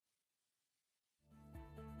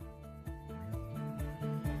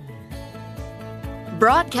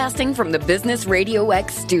Broadcasting from the Business Radio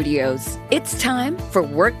X studios, it's time for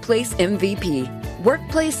Workplace MVP.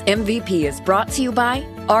 Workplace MVP is brought to you by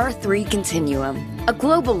R3 Continuum, a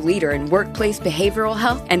global leader in workplace behavioral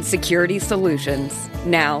health and security solutions.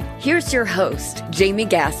 Now, here's your host, Jamie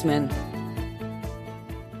Gassman.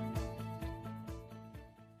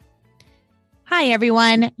 Hi,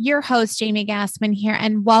 everyone. Your host, Jamie Gassman here,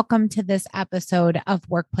 and welcome to this episode of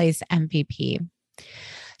Workplace MVP.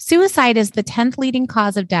 Suicide is the 10th leading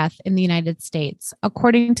cause of death in the United States,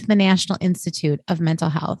 according to the National Institute of Mental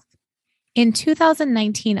Health. In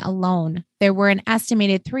 2019 alone, there were an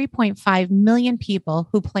estimated 3.5 million people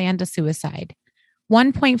who planned a suicide,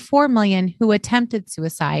 1.4 million who attempted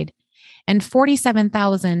suicide, and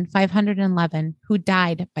 47,511 who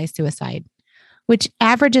died by suicide, which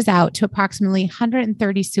averages out to approximately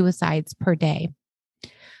 130 suicides per day.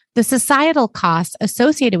 The societal costs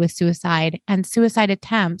associated with suicide and suicide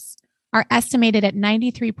attempts are estimated at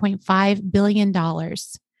 $93.5 billion,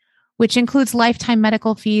 which includes lifetime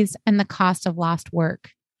medical fees and the cost of lost work.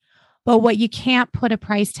 But what you can't put a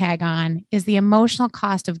price tag on is the emotional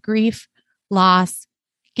cost of grief, loss,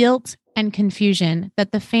 guilt, and confusion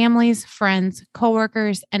that the families, friends,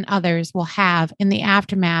 coworkers, and others will have in the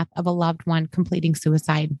aftermath of a loved one completing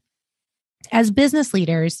suicide. As business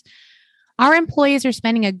leaders, our employees are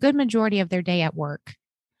spending a good majority of their day at work.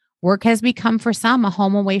 Work has become for some a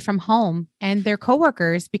home away from home, and their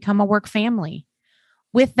coworkers become a work family.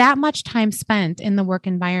 With that much time spent in the work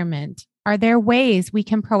environment, are there ways we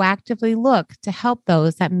can proactively look to help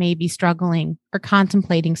those that may be struggling or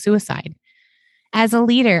contemplating suicide? As a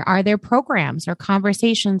leader, are there programs or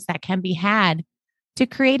conversations that can be had to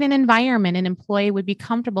create an environment an employee would be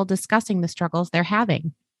comfortable discussing the struggles they're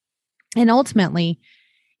having? And ultimately,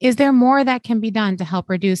 is there more that can be done to help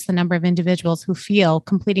reduce the number of individuals who feel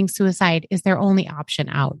completing suicide is their only option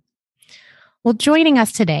out? Well, joining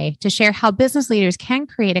us today to share how business leaders can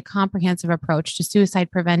create a comprehensive approach to suicide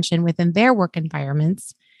prevention within their work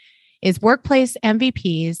environments is Workplace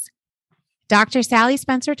MVPs, Dr. Sally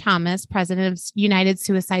Spencer Thomas, President of United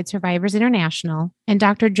Suicide Survivors International, and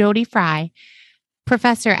Dr. Jody Fry,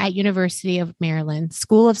 Professor at University of Maryland,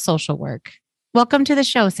 School of Social Work. Welcome to the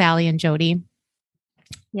show, Sally and Jody.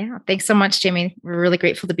 Yeah, thanks so much, Jamie. We're really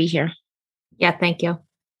grateful to be here. Yeah, thank you.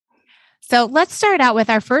 So let's start out with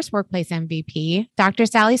our first Workplace MVP, Dr.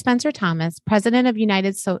 Sally Spencer Thomas, President of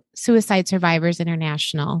United Suicide Survivors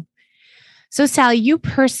International. So Sally, you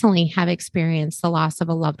personally have experienced the loss of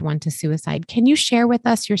a loved one to suicide. Can you share with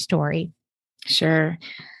us your story? Sure.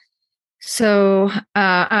 So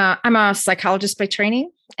I'm a psychologist by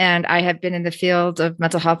training, and I have been in the field of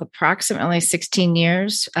mental health approximately 16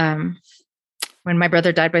 years. When my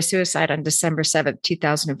brother died by suicide on December 7th,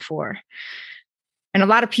 2004. And a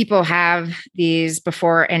lot of people have these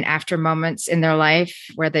before and after moments in their life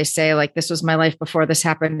where they say, like, this was my life before this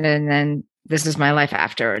happened, and then this is my life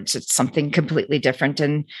afterwards. It's something completely different.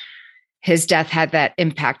 And his death had that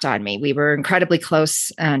impact on me. We were incredibly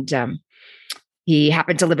close, and he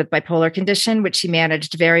happened to live with bipolar condition, which he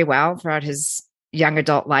managed very well throughout his young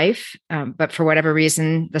adult life. But for whatever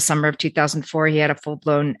reason, the summer of 2004, he had a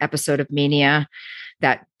full-blown episode of mania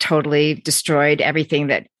that totally destroyed everything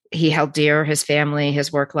that he held dear, his family,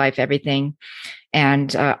 his work life, everything.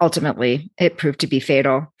 And ultimately, it proved to be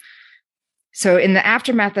fatal. So in the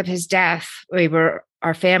aftermath of his death,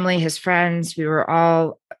 our family, his friends, we were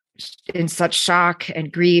all in such shock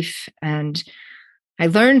and grief. And I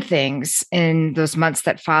learned things in those months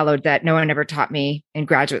that followed that no one ever taught me in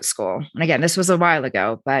graduate school. And again, this was a while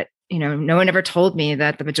ago, but no one ever told me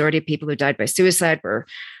that the majority of people who died by suicide were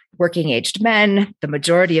working-aged men. The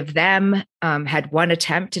majority of them had one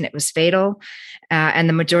attempt and it was fatal. And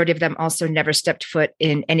the majority of them also never stepped foot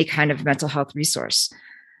in any kind of mental health resource.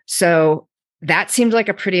 So that seemed like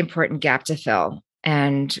a pretty important gap to fill.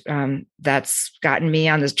 And that's gotten me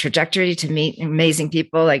on this trajectory to meet amazing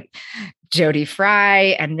people like Jody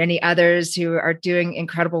Fry and many others who are doing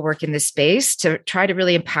incredible work in this space to try to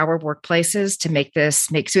really empower workplaces to make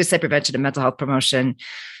suicide prevention and mental health promotion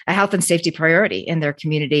a health and safety priority in their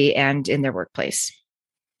community and in their workplace.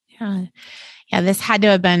 Yeah. Yeah, this had to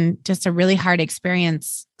have been just a really hard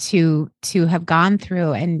experience to have gone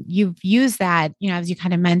through. And you've used that, as you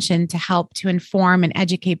kind of mentioned, to help to inform and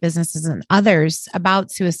educate businesses and others about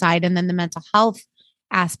suicide, and then the mental health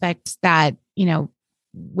aspect that,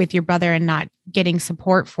 with your brother and not getting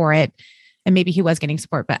support for it. And maybe he was getting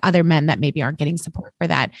support, but other men that maybe aren't getting support for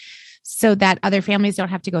that, so that other families don't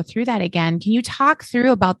have to go through that again. Can you talk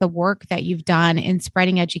through about the work that you've done in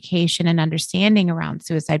spreading education and understanding around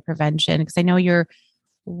suicide prevention? Because I know you're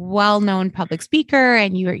well-known public speaker,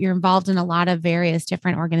 and you're involved in a lot of various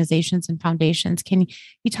different organizations and foundations. Can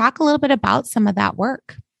you talk a little bit about some of that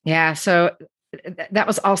work? Yeah. So that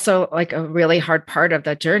was also like a really hard part of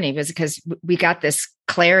the journey, was because we got this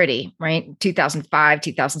clarity, right? 2005,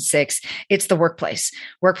 2006, it's the workplace.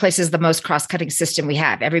 Workplace is the most cross-cutting system we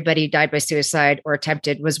have. Everybody who died by suicide or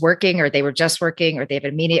attempted was working, or they were just working, or they have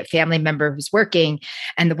an immediate family member who's working,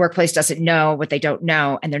 and the workplace doesn't know what they don't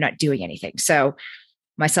know, and they're not doing anything. So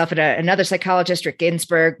myself and another psychologist, Rick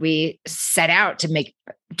Ginsburg, we set out to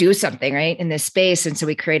do something, right, in this space. And so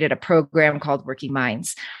we created a program called Working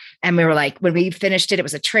Minds. And we were like, when we finished it, it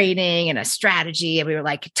was a training and a strategy. And we were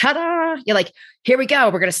like, ta-da, you're like, here we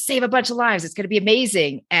go. We're going to save a bunch of lives. It's going to be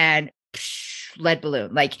amazing. And lead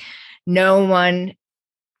balloon, like no one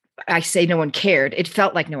cared. It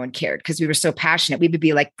felt like no one cared because we were so passionate. We would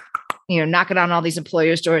be like, knocking on all these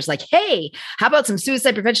employers' doors, like, hey, how about some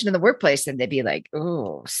suicide prevention in the workplace? And they'd be like,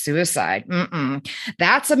 oh, suicide.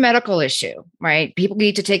 That's a medical issue, right? People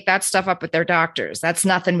need to take that stuff up with their doctors. That's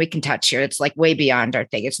nothing we can touch here. It's like way beyond our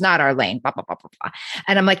thing. It's not our lane, blah, blah, blah, blah, blah.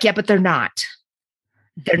 And I'm like, yeah, but they're not.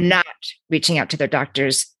 They're not reaching out to their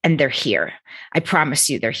doctors, and they're here. I promise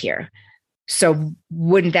you they're here. So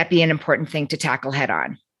wouldn't that be an important thing to tackle head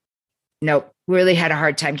on? Nope. Really had a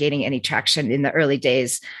hard time gaining any traction in the early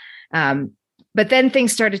days. But then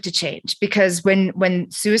things started to change, because when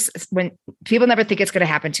people never think it's going to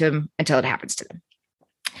happen to them until it happens to them.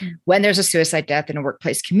 When there's a suicide death in a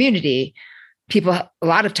workplace community, people a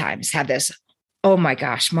lot of times have this, oh my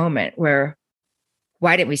gosh, moment where,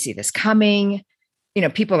 why didn't we see this coming?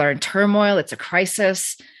 People are in turmoil. It's a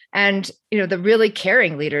crisis. And, the really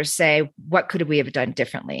caring leaders say, what could we have done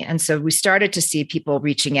differently? And so we started to see people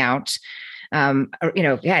reaching out,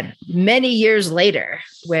 again, many years later,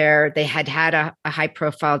 where they had a high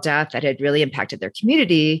profile death that had really impacted their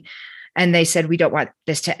community. And they said, we don't want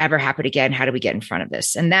this to ever happen again. How do we get in front of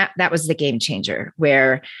this? And that was the game changer,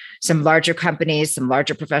 where some larger companies, some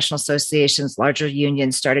larger professional associations, larger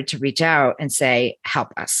unions started to reach out and say, help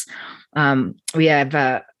us. We have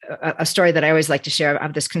a story that I always like to share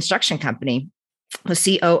of this construction company.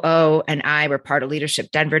 The COO and I were part of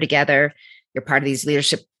Leadership Denver together. You're part of these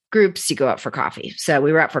leadership groups, you go out for coffee. So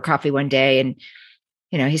we were out for coffee one day, and,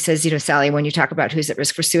 he says, Sally, when you talk about who's at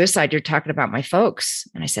risk for suicide, you're talking about my folks.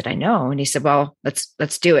 And I said, I know. And he said, well, let's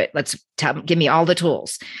do it. Give me all the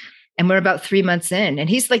tools. And we're about 3 months in, and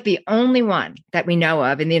he's like the only one that we know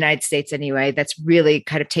of in the United States anyway, that's really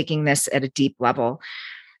kind of taking this at a deep level.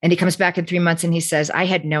 And he comes back in 3 months and he says, I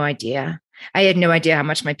had no idea. I had no idea how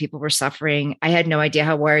much my people were suffering. I had no idea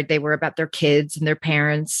how worried they were about their kids and their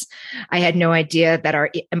parents. I had no idea that our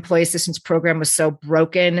employee assistance program was so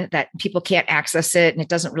broken that people can't access it and it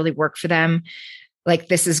doesn't really work for them. Like,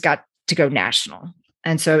 this has got to go national.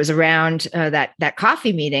 And so it was around that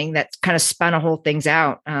coffee meeting that kind of spun a whole things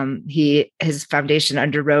out. His foundation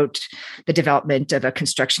underwrote the development of a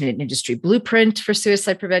construction and industry blueprint for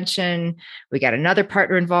suicide prevention. We got another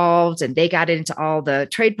partner involved, and they got into all the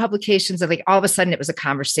trade publications. And like, all of a sudden, it was a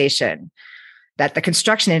conversation that the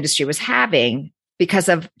construction industry was having because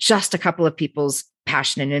of just a couple of people's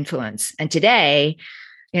passion and influence. And today,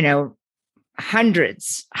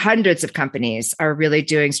 hundreds of companies are really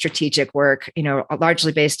doing strategic work,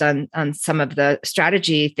 largely based on some of the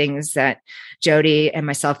strategy things that Jody and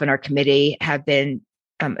myself and our committee have been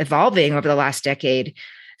evolving over the last decade,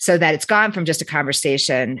 so that it's gone from just a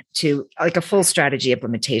conversation to like a full strategy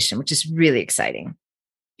implementation, which is really exciting.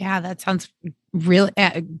 Yeah, that sounds really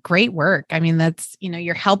great work. I mean, that's,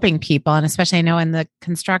 you're helping people. And especially, I know in the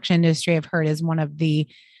construction industry, I've heard is one of the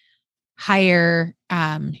higher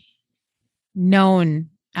known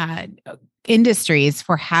industries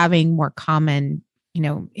for having more common,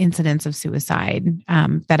 incidents of suicide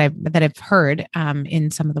that I've heard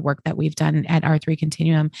in some of the work that we've done at R3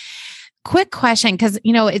 Continuum. Quick question, because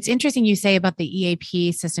it's interesting you say about the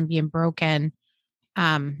EAP system being broken,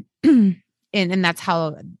 and that's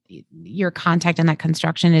how your contact in that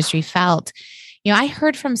construction industry felt. I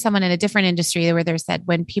heard from someone in a different industry where they said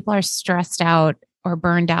when people are stressed out or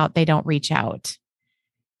burned out, they don't reach out.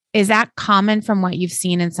 Is that common from what you've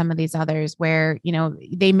seen in some of these others where,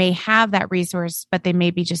 they may have that resource, but they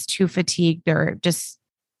may be just too fatigued or just,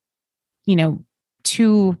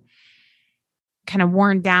 too kind of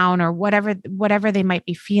worn down or whatever they might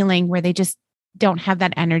be feeling, where they just don't have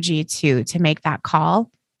that energy to make that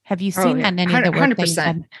call? Have you seen that in any of the work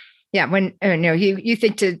 100%. Yeah. When you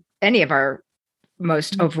think to any of our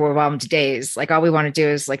most overwhelmed days, like all we want to do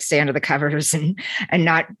is like stay under the covers and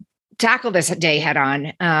not tackle this day head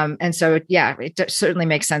on. And so, yeah, certainly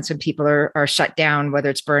makes sense when people are shut down, whether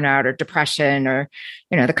it's burnout or depression or,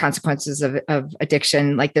 the consequences of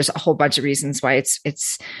addiction. Like there's a whole bunch of reasons why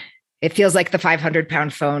it feels like the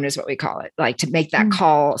 500-pound phone is what we call it. Like to make that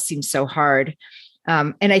call seems so hard.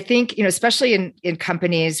 And I think, especially in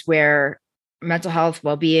companies where mental health,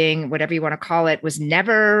 well-being, whatever you want to call it, was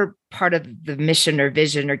never part of the mission or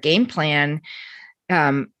vision or game plan.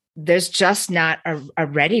 There's just not a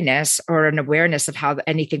readiness or an awareness of how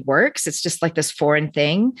anything works. It's just like this foreign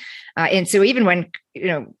thing. And so even when,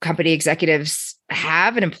 company executives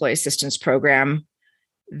have an employee assistance program,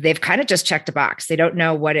 they've kind of just checked a box. They don't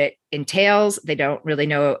know what it entails. They don't really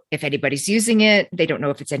know if anybody's using it. They don't know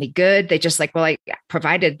if it's any good. They just like, well, I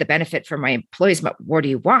provided the benefit for my employees, but what do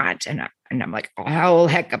you want? And I'm like, a whole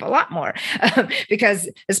heck of a lot more, because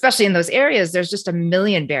especially in those areas, there's just a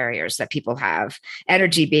million barriers that people have.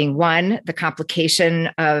 Energy being one, the complication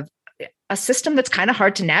of a system that's kind of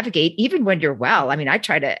hard to navigate, even when you're well. I mean, I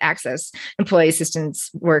try to access employee assistance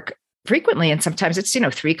work frequently, and sometimes it's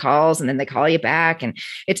 3 calls and then they call you back, and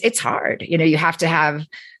it's hard. You have to have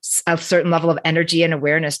a certain level of energy and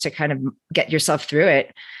awareness to kind of get yourself through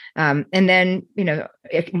it. And then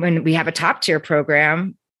when we have a top tier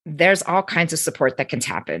program, there's all kinds of support that can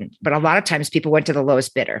happen, but a lot of times people went to the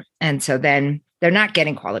lowest bidder, and so then they're not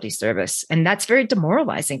getting quality service, and that's very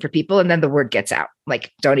demoralizing for people. And then the word gets out,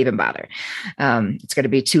 like, don't even bother. It's going to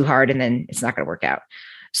be too hard, and then it's not going to work out.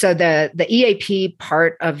 So the EAP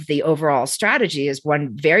part of the overall strategy is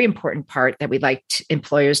one very important part that we'd like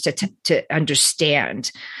employers to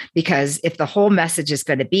understand, because if the whole message is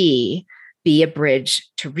going to be a bridge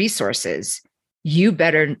to resources, you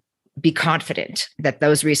better be confident that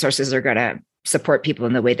those resources are going to support people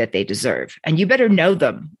in the way that they deserve. And you better know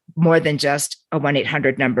them more than just a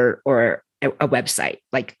 1-800 number or a website.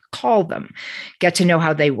 Like, call them, get to know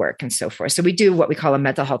how they work and so forth. So we do what we call a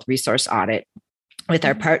mental health resource audit with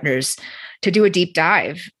our partners to do a deep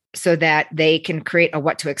dive so that they can create a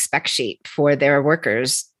what to expect sheet for their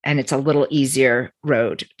workers. And it's a little easier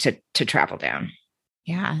road to travel down.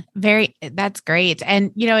 Yeah, that's great.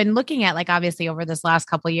 And, in looking at, like, obviously over this last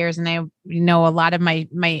couple of years, and I know a lot of my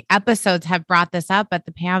episodes have brought this up, but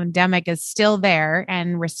the pandemic is still there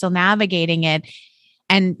and we're still navigating it.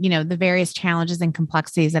 And, the various challenges and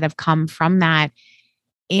complexities that have come from that.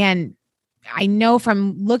 And I know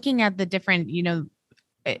from looking at the different,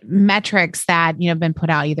 metrics that, have been put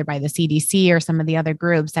out either by the CDC or some of the other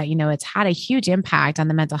groups that, it's had a huge impact on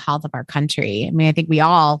the mental health of our country. I mean, I think we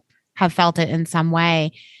all have felt it in some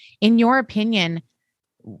way. In your opinion,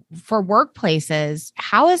 for workplaces,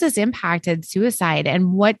 how has this impacted suicide,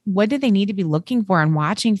 and what do they need to be looking for and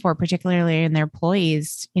watching for, particularly in their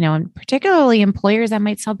employees, and particularly employers that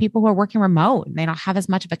might sell people who are working remote and they don't have as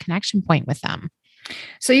much of a connection point with them?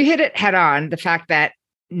 So you hit it head on, the fact that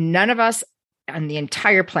none of us on the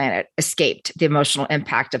entire planet escaped the emotional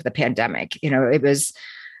impact of the pandemic. It was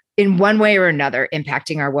in one way or another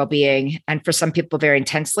impacting our well-being, and for some people very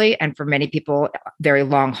intensely, and for many people very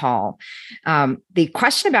long haul. The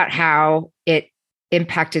question about how it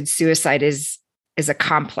impacted suicide is a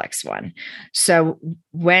complex one. So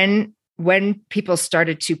when people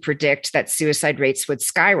started to predict that suicide rates would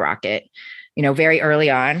skyrocket, very early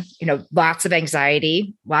on, lots of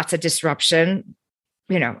anxiety, lots of disruption.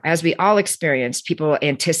 As we all experienced, people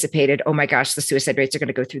anticipated, oh my gosh, the suicide rates are going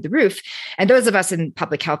to go through the roof. And those of us in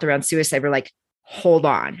public health around suicide were like, hold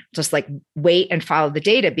on, just like wait and follow the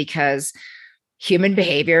data, because human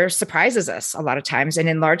behavior surprises us a lot of times. And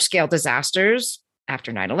in large scale disasters,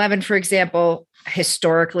 after 9/11, for example,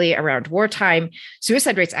 historically around wartime,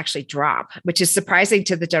 suicide rates actually drop, which is surprising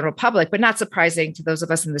to the general public, but not surprising to those of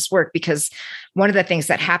us in this work, because one of the things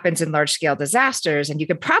that happens in large scale disasters, and you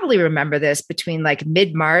can probably remember this between like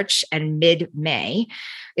mid-March and mid-May,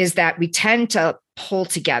 is that we tend to pull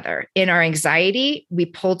together. In our anxiety, we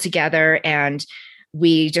pull together and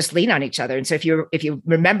we just lean on each other. And so if you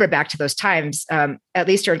remember back to those times, at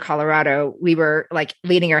least here in Colorado, we were like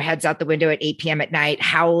leaning our heads out the window at 8 p.m. at night,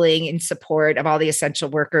 howling in support of all the essential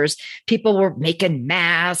workers. People were making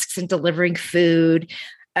masks and delivering food.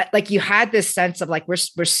 Like you had this sense of like, we're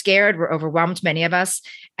scared, we're overwhelmed, many of us,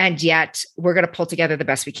 and yet we're going to pull together the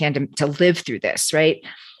best we can to live through this, right?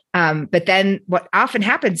 But then what often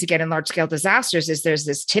happens again in large scale disasters is there's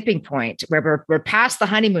this tipping point where we're past the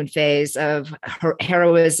honeymoon phase of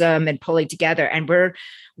heroism and pulling together, and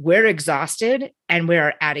we're exhausted and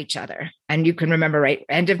we're at each other. And you can remember, right?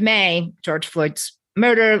 End of May, George Floyd's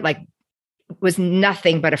murder, was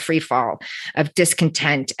nothing but a free fall of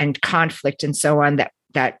discontent and conflict and so on that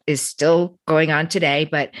that is still going on today,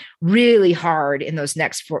 but really hard in those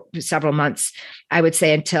next several months, I would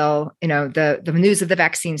say, until, the news of the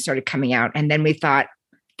vaccine started coming out. And then we thought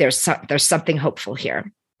there's something hopeful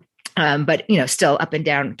here. But still up and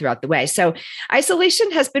down throughout the way. So isolation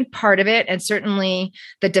has been part of it. And certainly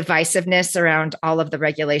the divisiveness around all of the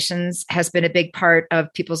regulations has been a big part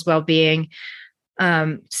of people's well-being.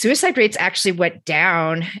 Suicide rates actually went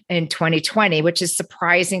down in 2020, which is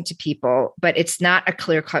surprising to people, but it's not a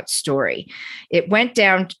clear-cut story. It went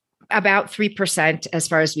down about 3% as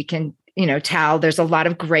far as we can, tell. There's a lot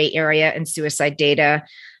of gray area in suicide data.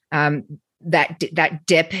 That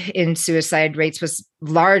dip in suicide rates was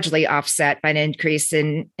largely offset by an increase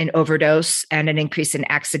in overdose and an increase in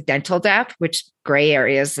accidental death, which gray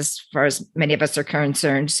areas as far as many of us are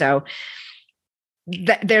concerned. So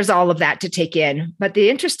there's all of that to take in. But the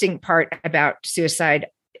interesting part about suicide,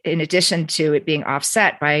 in addition to it being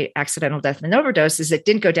offset by accidental death and overdose, is it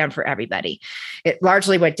didn't go down for everybody. It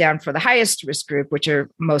largely went down for the highest risk group, which are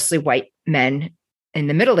mostly white men in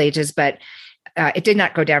the middle ages, but it did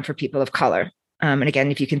not go down for people of color. And again,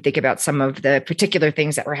 if you can think about some of the particular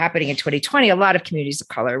things that were happening in 2020, a lot of communities of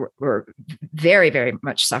color were very, very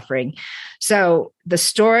much suffering. So the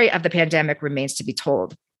story of the pandemic remains to be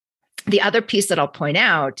told. The other piece that I'll point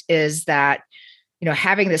out is that,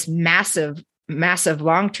 having this massive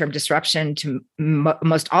long-term disruption to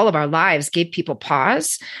most all of our lives gave people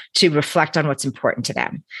pause to reflect on what's important to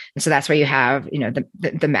them. And so that's where you have,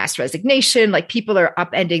 the mass resignation, like people are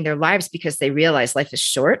upending their lives because they realize life is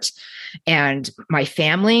short. And my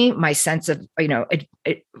family, my sense of,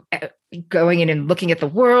 going in and looking at the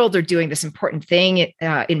world or doing this important thing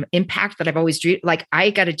in impact that I've always dreamed, like I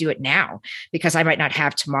got to do it now because I might not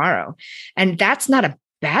have tomorrow. And that's not a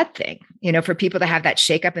bad thing, for people to have that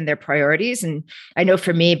shakeup in their priorities. And I know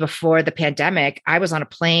for me, before the pandemic, I was on a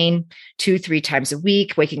plane 2-3 times a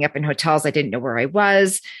week, waking up in hotels. I didn't know where I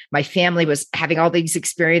was. My family was having all these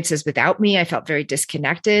experiences without me. I felt very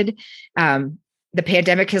disconnected. The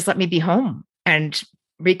pandemic has let me be home and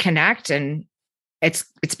reconnect. And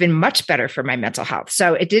it's been much better for my mental health.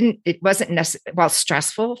 So it wasn't while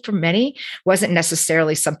stressful for many, wasn't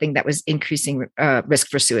necessarily something that was increasing risk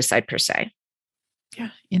for suicide per se. Yeah.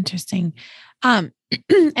 Interesting. And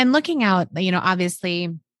looking out, obviously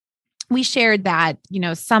we shared that,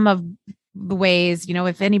 some of the ways,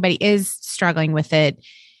 if anybody is struggling with it,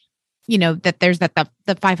 that there's the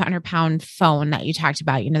 500-pound phone that you talked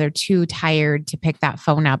about, they're too tired to pick that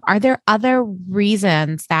phone up. Are there other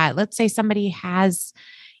reasons that, let's say somebody has,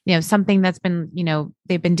 something that's been,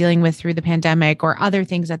 they've been dealing with through the pandemic or other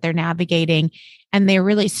things that they're navigating and they're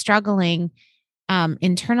really struggling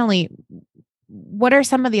internally? What are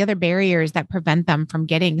some of the other barriers that prevent them from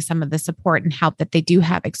getting some of the support and help that they do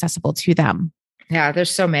have accessible to them? Yeah, there's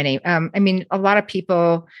so many. A lot of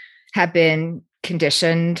people have been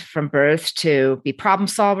conditioned from birth to be problem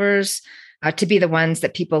solvers, to be the ones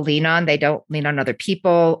that people lean on. They don't lean on other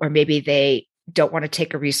people, or maybe they don't want to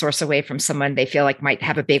take a resource away from someone they feel like might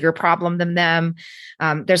have a bigger problem than them.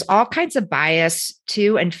 There's all kinds of bias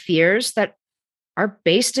too, and fears that are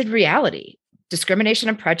based in reality. Discrimination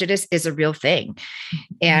and prejudice is a real thing.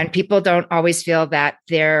 And people don't always feel that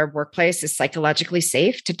their workplace is psychologically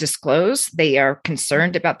safe to disclose. They are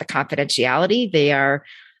concerned about the confidentiality. They are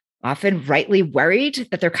often rightly worried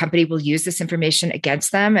that their company will use this information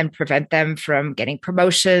against them and prevent them from getting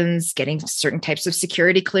promotions, getting certain types of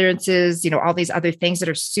security clearances, all these other things that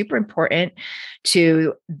are super important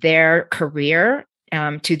to their career,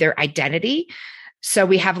 to their identity. So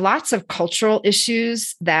we have lots of cultural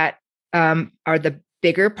issues that are the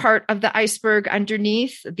bigger part of the iceberg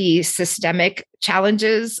underneath the systemic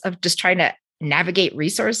challenges of just trying to navigate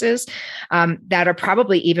resources that are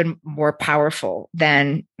probably even more powerful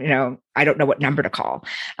than, I don't know what number to call,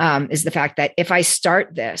 is the fact that if I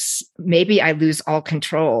start this, maybe I lose all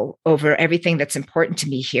control over everything that's important to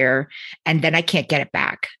me here, and then I can't get it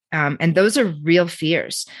back. And those are real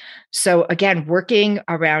fears. So again, working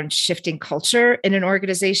around shifting culture in an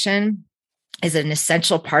organization is an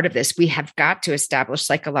essential part of this. We have got to establish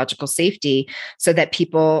psychological safety so that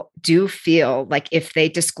people do feel like if they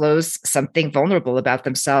disclose something vulnerable about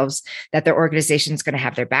themselves, that their organization is going to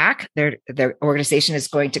have their back. Their organization is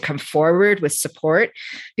going to come forward with support,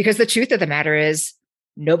 because the truth of the matter is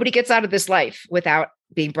nobody gets out of this life without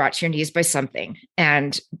being brought to your knees by something.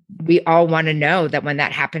 And we all want to know that when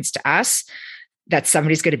that happens to us, that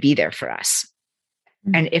somebody's going to be there for us.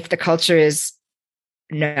 Mm-hmm. And if the culture is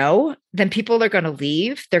no, then people are going to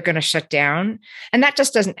leave. They're going to shut down. And that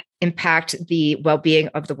just doesn't impact the well-being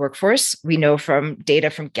of the workforce. We know from data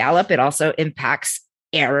from Gallup, it also impacts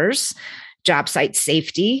errors, job site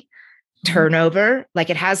safety, turnover, like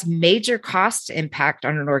it has major cost impact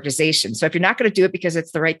on an organization. So if you're not going to do it because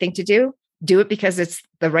it's the right thing to do it because it's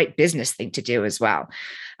the right business thing to do as well.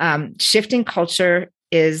 Shifting culture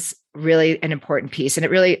is really an important piece. And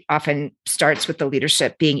it really often starts with the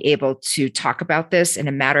leadership being able to talk about this in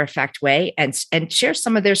a matter-of-fact way and share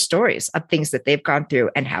some of their stories of things that they've gone through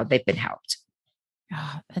and how they've been helped.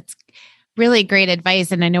 Oh, that's really great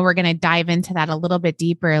advice. And I know we're going to dive into that a little bit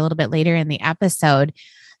deeper a little bit later in the episode.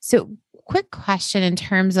 So quick question in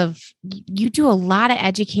terms of, you do a lot of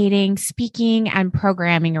educating, speaking, and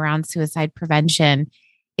programming around suicide prevention.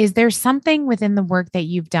 Is there something within the work that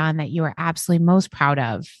you've done that you are absolutely most proud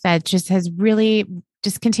of that just has really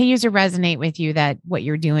just continues to resonate with you, that what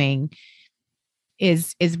you're doing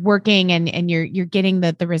is working and you're getting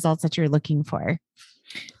the results that you're looking for?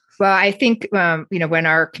 Well, I think, when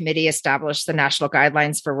our committee established the national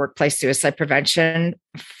guidelines for workplace suicide prevention,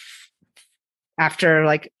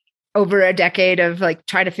 after over a decade of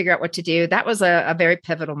trying to figure out what to do, that was a very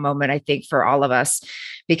pivotal moment, I think, for all of us,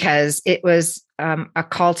 because it was a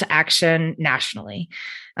call to action nationally.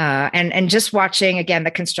 And just watching, again,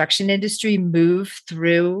 the construction industry move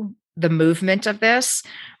through the movement of this,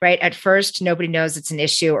 right? At first, nobody knows it's an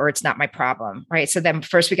issue or it's not my problem, right? So then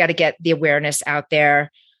first we got to get the awareness out there.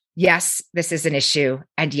 Yes, this is an issue.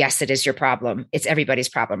 And yes, it is your problem. It's everybody's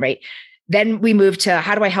problem, right? Then we move to,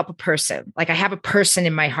 how do I help a person? I have a person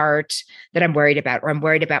in my heart that I'm worried about, or I'm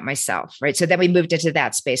worried about myself, right? So then we moved into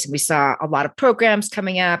that space and we saw a lot of programs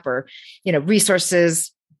coming up, or,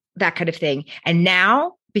 resources, that kind of thing. And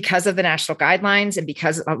now, because of the national guidelines and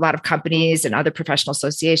because a lot of companies and other professional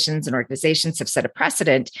associations and organizations have set a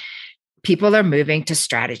precedent, people are moving to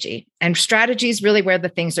strategy. And strategy is really where the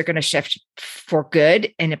things are going to shift for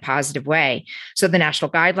good in a positive way. So the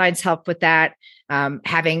national guidelines help with that.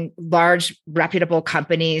 Having large, reputable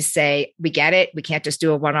companies say, we get it. We can't just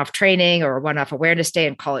do a one-off training or a one-off awareness day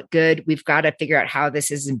and call it good. We've got to figure out how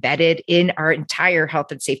this is embedded in our entire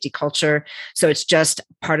health and safety culture. So it's just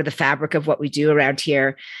part of the fabric of what we do around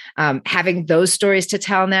here. Having those stories to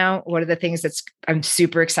tell now, one of the things I'm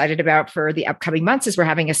super excited about for the upcoming months is we're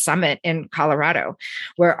having a summit in Colorado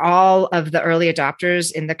where all of the early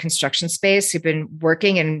adopters in the construction space who've been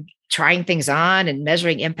working and trying things on and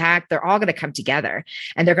measuring impact, they're all going to come together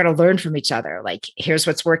and they're going to learn from each other. Here's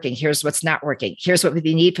what's working. Here's what's not working. Here's what we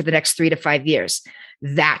need for the next 3 to 5 years.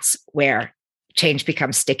 That's where change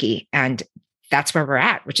becomes sticky. And that's where we're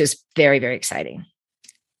at, which is very, very exciting.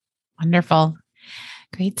 Wonderful.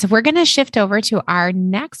 Great. So we're going to shift over to our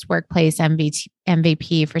next workplace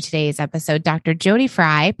MVP for today's episode, Dr. Jody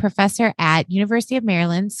Fry, professor at University of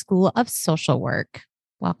Maryland School of Social Work.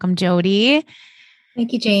 Welcome, Jody.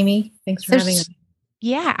 Thank you, Jamie. Thanks for having me.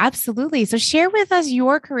 Yeah, absolutely. So share with us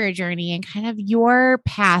your career journey and kind of your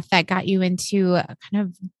path that got you into kind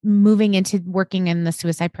of moving into working in the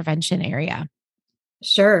suicide prevention area.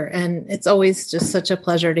 Sure. And it's always just such a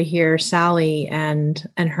pleasure to hear Sally and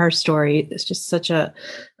her story. It's just such a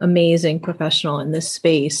amazing professional in this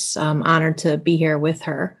space. I'm honored to be here with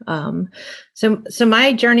her. So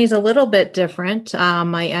my journey is a little bit different.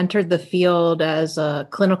 I entered the field as a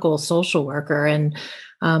clinical social worker. And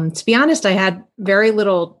to be honest, I had very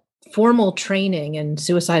little formal training in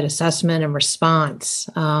suicide assessment and response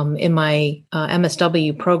in my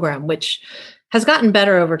MSW program, which has gotten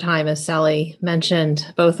better over time. As Sally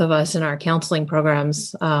mentioned, both of us in our counseling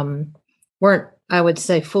programs weren't, I would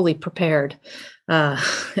say, fully prepared. And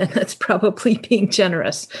that's probably being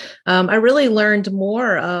generous. I really learned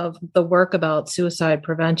more of the work about suicide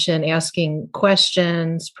prevention, asking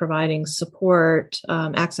questions, providing support,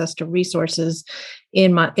 access to resources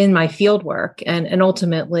in my field work, and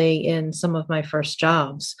ultimately in some of my first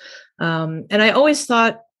jobs. And I always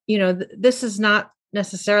thought, this is not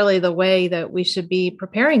necessarily the way that we should be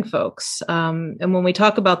preparing folks. And when we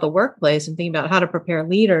talk about the workplace and think about how to prepare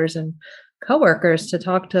leaders and coworkers to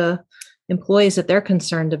talk to employees that they're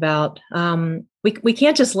concerned about, we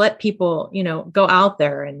can't just let people, go out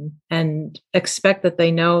there and expect that they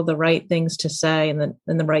know the right things to say and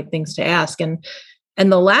the right things to ask. And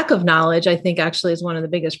the lack of knowledge, I think, actually is one of the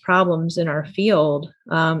biggest problems in our field,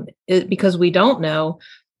 because we don't know,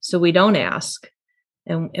 so we don't ask.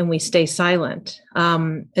 And we stay silent.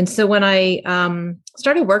 And so when I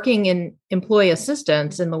started working in employee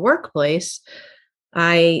assistance in the workplace,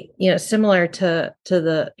 I, similar to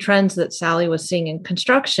the trends that Sally was seeing in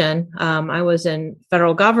construction, I was in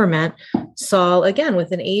federal government, saw, again,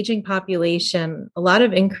 with an aging population, a lot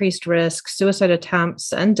of increased risk, suicide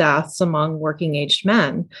attempts and deaths among working aged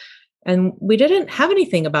men. And we didn't have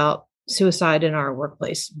anything about suicide in our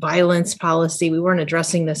workplace violence policy. We weren't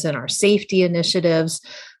addressing this in our safety initiatives.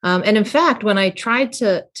 And in fact, when I tried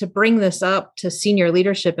to bring this up to senior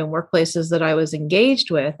leadership in workplaces that I was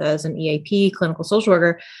engaged with as an EAP, clinical social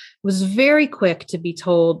worker, was very quick to be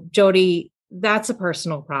told, Jody, that's a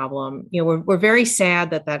personal problem. We're very sad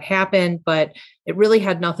that happened, but it really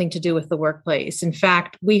had nothing to do with the workplace. In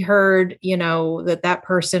fact, we heard, that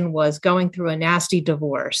person was going through a nasty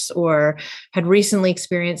divorce or had recently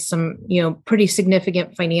experienced some, pretty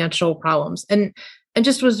significant financial problems, and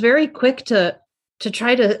just was very quick to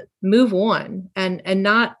try to move on and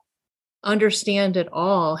not understand at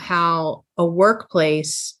all how a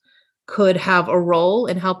workplace could have a role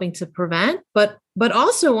in helping to prevent, but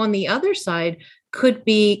also on the other side could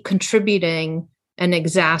be contributing and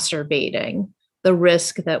exacerbating the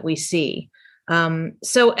risk that we see.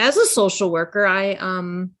 So as a social worker, I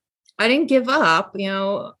didn't give up,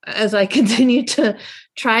 as I continue to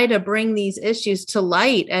try to bring these issues to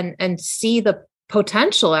light and see the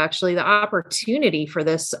potential, actually, the opportunity for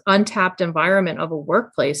this untapped environment of a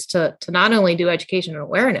workplace to not only do education and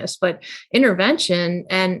awareness, but intervention.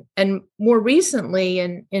 And more recently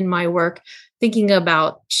in my work, thinking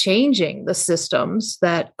about changing the systems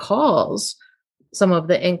that cause some of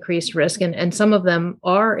the increased risk, and some of them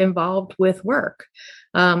are involved with work.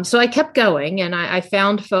 So I kept going, and I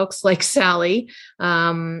found folks like Sally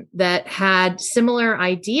that had similar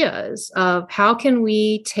ideas of how can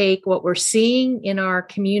we take what we're seeing in our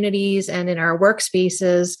communities and in our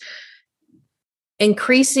workspaces,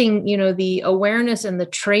 increasing, the awareness and the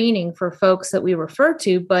training for folks that we refer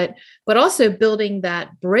to, but also building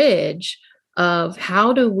that bridge of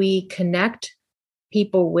how do we connect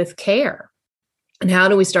people with care. And how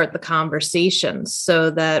do we start the conversations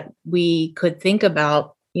so that we could think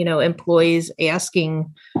about, employees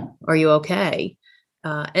asking, are you okay?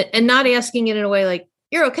 And not asking it in a way like,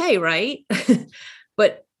 you're okay, right?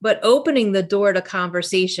 but opening the door to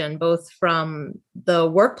conversation, both from the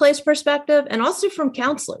workplace perspective and also from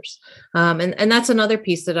counselors. And that's another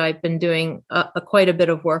piece that I've been doing quite a bit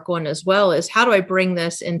of work on as well, is how do I bring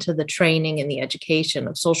this into the training and the education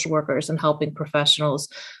of social workers and helping professionals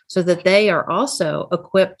so that they are also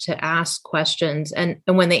equipped to ask questions. And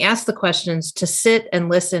when they ask the questions, to sit and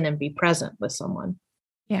listen and be present with someone.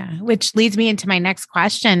 Yeah, which leads me into my next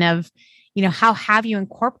question of, how have you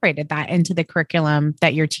incorporated that into the curriculum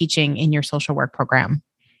that you're teaching in your social work program?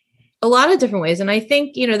 A lot of different ways. And I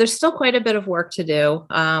think, there's still quite a bit of work to do.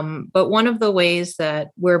 But one of the ways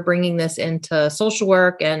that we're bringing this into social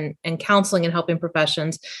work and counseling and helping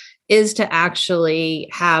professions is to actually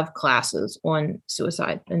have classes on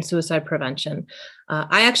suicide and suicide prevention.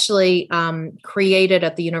 I actually created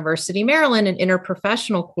at the University of Maryland an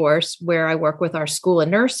interprofessional course where I work with our school of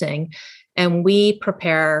nursing, and we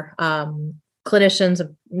prepare clinicians,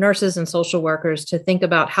 nurses, and social workers to think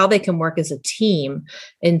about how they can work as a team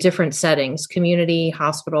in different settings, community,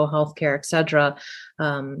 hospital, healthcare, et cetera,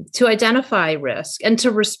 to identify risk and to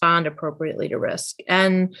respond appropriately to risk.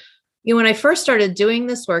 And when I first started doing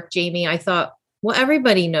this work, Jamie, I thought, well,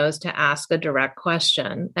 everybody knows to ask a direct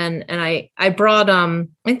question. And I brought, I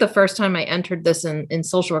think the first time I entered this in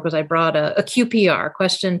social work was I brought a QPR,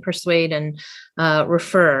 question, persuade, and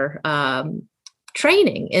refer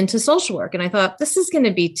training into social work. And I thought, this is going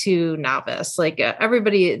to be too novice. Like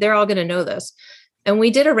everybody, they're all going to know this. And we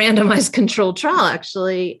did a randomized controlled trial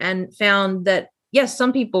actually, and found that, yes,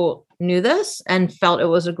 some people knew this and felt it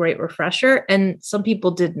was a great refresher, and some people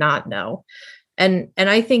did not know. And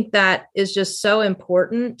I think that is just so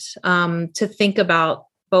important to think about,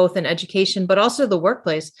 both in education, but also the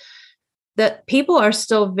workplace, that people are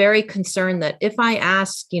still very concerned that if I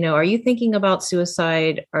ask, are you thinking about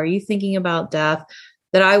suicide? Are you thinking about death?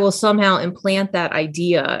 That I will somehow implant that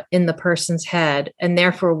idea in the person's head, and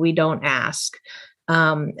therefore we don't ask.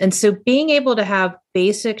 And so being able to have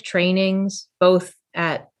basic trainings, both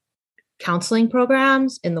at counseling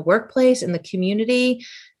programs, in the workplace, in the community,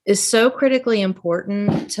 is so critically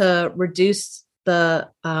important to reduce the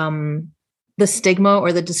stigma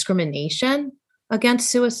or the discrimination against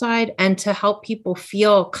suicide, and to help people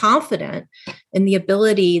feel confident in the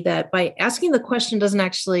ability that by asking the question doesn't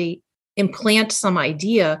actually implant some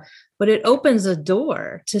idea, but it opens a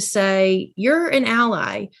door to say, you're an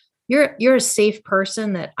ally. You're a safe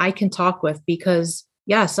person that I can talk with, because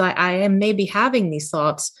yes, I am maybe having these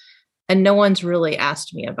thoughts and no one's really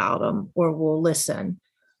asked me about them or will listen.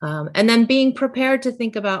 And then being prepared to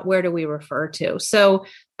think about, where do we refer to? So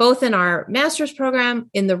both in our master's program,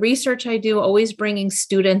 in the research I do, always bringing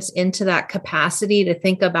students into that capacity to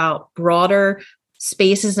think about broader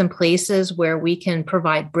spaces and places where we can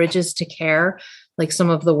provide bridges to care, like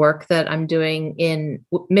some of the work that I'm doing in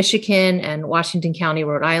Michigan and Washington County,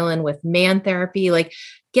 Rhode Island with man therapy, like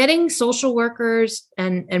getting social workers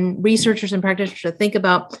and researchers and practitioners to think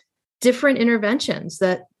about different interventions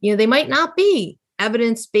that, they might not be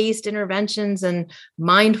evidence-based interventions and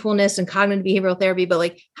mindfulness and cognitive behavioral therapy, but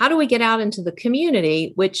like, how do we get out into the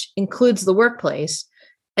community, which includes the workplace?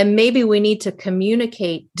 And maybe we need to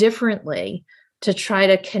communicate differently to try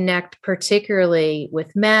to connect particularly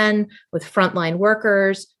with men, with frontline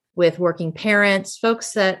workers, with working parents,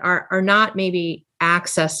 folks that are not maybe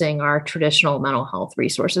accessing our traditional mental health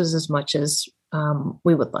resources as much as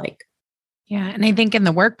we would like. Yeah. And I think in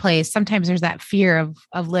the workplace, sometimes there's that fear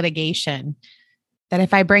of litigation, that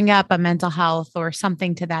if I bring up a mental health or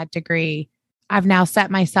something to that degree, I've now set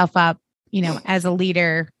myself up, as a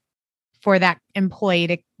leader for that employee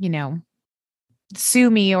to, sue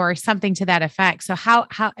me or something to that effect. So how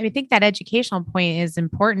I think that educational point is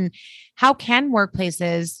important. How can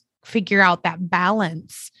workplaces figure out that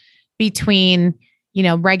balance between,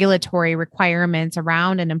 regulatory requirements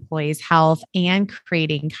around an employee's health and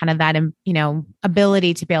creating kind of that,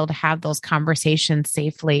 ability to be able to have those conversations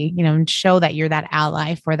safely, and show that you're that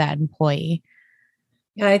ally for that employee?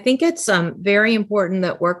 Yeah, I think it's very important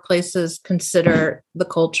that workplaces consider the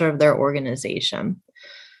culture of their organization.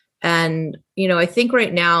 And, I think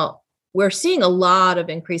right now we're seeing a lot of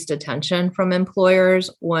increased attention from employers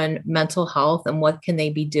on mental health and what can they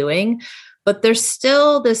be doing. But there's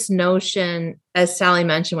still this notion, as Sally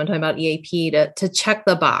mentioned when talking about EAP, to check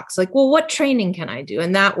the box. Like, well, what training can I do?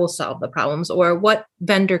 And that will solve the problems. Or what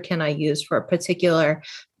vendor can I use for a particular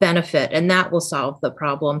benefit? And that will solve the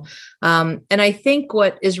problem. And I think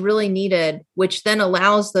what is really needed, which then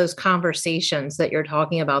allows those conversations that you're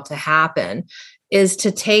talking about to happen, is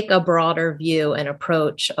to take a broader view and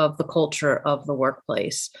approach of the culture of the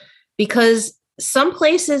workplace. Because some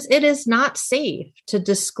places it is not safe to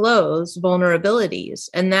disclose vulnerabilities.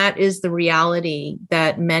 And that is the reality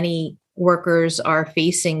that many workers are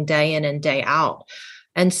facing day in and day out.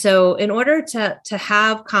 And so in order to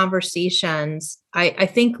have conversations, I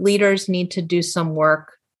think leaders need to do some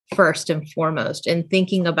work first and foremost in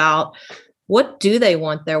thinking about, what do they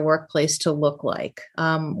want their workplace to look like?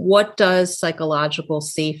 What does psychological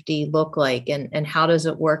safety look like? And how does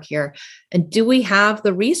it work here? And do we have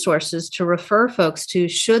the resources to refer folks to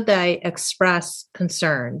should they express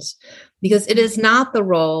concerns? Because it is not the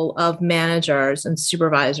role of managers and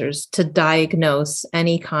supervisors to diagnose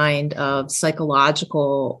any kind of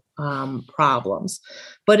psychological problems,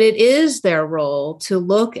 but it is their role to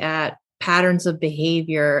look at patterns of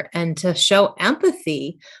behavior and to show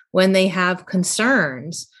empathy when they have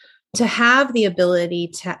concerns, to have the ability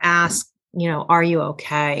to ask, are you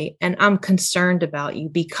okay? And I'm concerned about you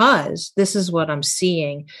because this is what I'm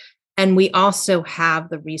seeing. And we also have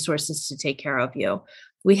the resources to take care of you.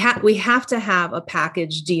 We have to have a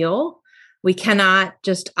package deal. We cannot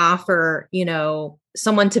just offer,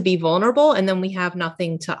 someone to be vulnerable and then we have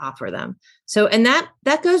nothing to offer them. So, and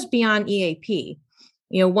that goes beyond EAP.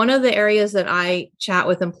 One of the areas that I chat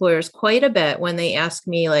with employers quite a bit when they ask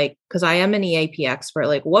me, like, because I am an EAP expert,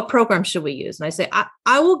 like, what program should we use? And I say,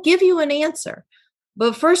 I will give you an answer.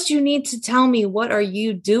 But first, you need to tell me, what are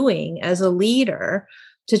you doing as a leader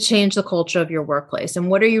to change the culture of your workplace? And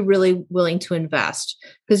what are you really willing to invest?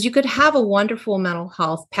 Because you could have a wonderful mental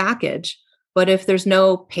health package, but if there's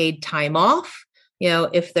no paid time off,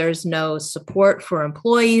 if there's no support for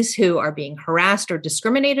employees who are being harassed or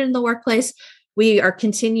discriminated in the workplace, we are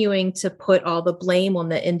continuing to put all the blame on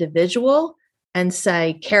the individual and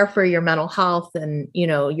say, care for your mental health and,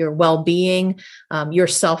 your well-being, your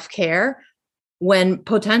self-care, when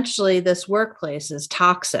potentially this workplace is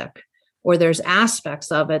toxic or there's aspects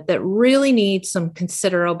of it that really need some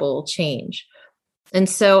considerable change. And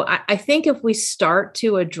so I think if we start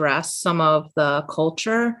to address some of the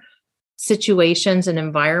culture situations and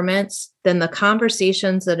environments, then the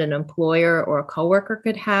conversations that an employer or a coworker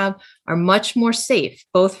could have are much more safe,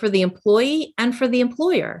 both for the employee and for the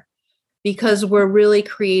employer, because we're really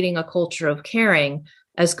creating a culture of caring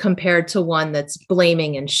as compared to one that's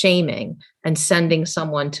blaming and shaming and sending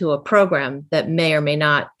someone to a program that may or may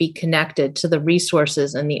not be connected to the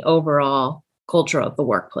resources and the overall culture of the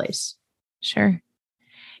workplace. Sure.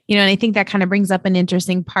 And I think that kind of brings up an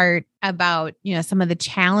interesting part about, some of the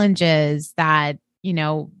challenges that,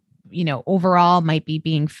 overall might be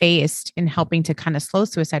being faced in helping to kind of slow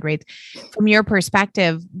suicide rates. From your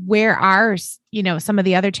perspective, where are, some of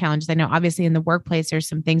the other challenges? I know obviously in the workplace, there's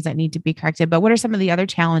some things that need to be corrected, but what are some of the other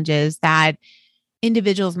challenges that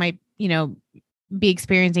individuals might, be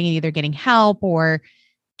experiencing in either getting help or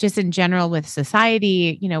just in general with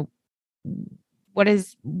society, what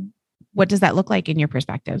does that look like in your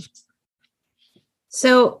perspective?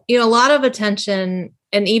 So, a lot of attention,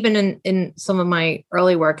 and even in some of my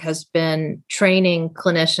early work, has been training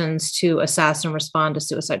clinicians to assess and respond to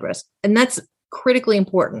suicide risk. And that's critically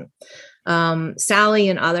important. Sally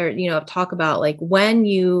and other, talk about like when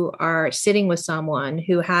you are sitting with someone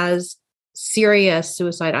who has serious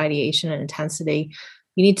suicide ideation and intensity,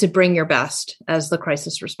 you need to bring your best as the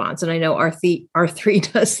crisis response. And I know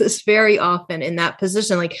R3 does this very often in that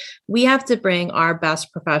position. Like, we have to bring our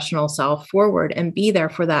best professional self forward and be there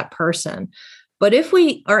for that person. But if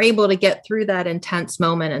we are able to get through that intense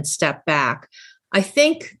moment and step back, I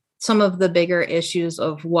think some of the bigger issues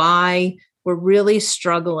of why we're really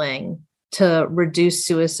struggling to reduce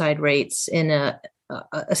suicide rates in a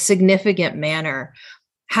significant manner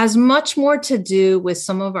has much more to do with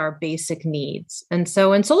some of our basic needs. And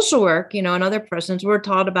so in social work, and other professions, we're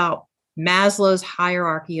taught about Maslow's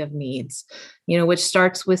hierarchy of needs, which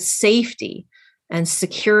starts with safety and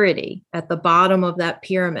security at the bottom of that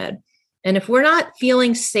pyramid. And if we're not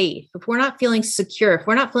feeling safe, if we're not feeling secure, if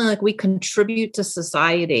we're not feeling like we contribute to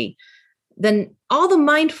society, then all the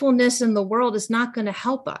mindfulness in the world is not going to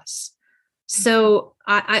help us. So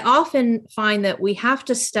I often find that we have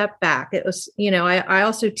to step back. It was, I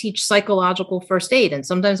also teach psychological first aid. And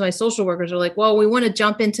sometimes my social workers are like, well, we want to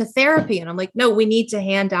jump into therapy. And I'm like, no, we need to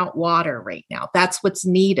hand out water right now. That's what's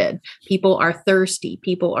needed. People are thirsty.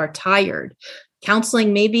 People are tired.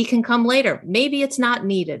 Counseling maybe can come later. Maybe it's not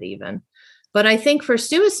needed even. But I think for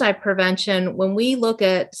suicide prevention, when we look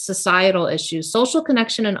at societal issues, social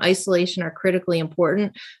connection and isolation are critically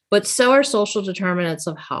important, but so are social determinants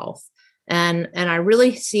of health. And I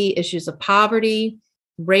really see issues of poverty,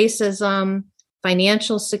 racism,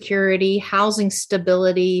 financial security, housing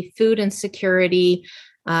stability, food insecurity,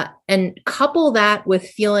 and couple that with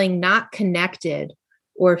feeling not connected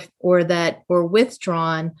or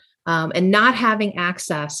withdrawn, and not having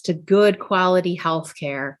access to good quality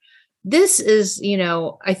healthcare. This is,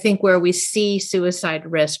 I think where we see suicide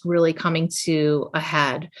risk really coming to a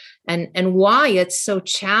head, and why it's so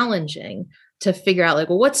challenging to figure out, like,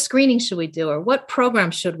 well, what screening should we do, or what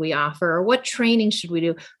program should we offer, or what training should we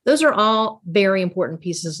do? Those are all very important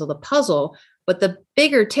pieces of the puzzle. But the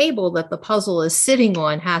bigger table that the puzzle is sitting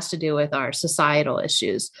on has to do with our societal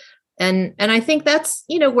issues. And I think that's,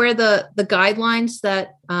 where the guidelines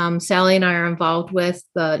that Sally and I are involved with,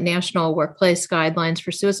 the National Workplace Guidelines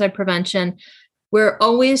for Suicide Prevention, we're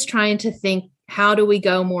always trying to think, how do we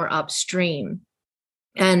go more upstream?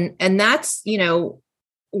 And that's,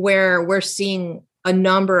 where we're seeing a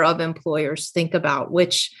number of employers think about,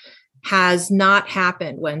 which has not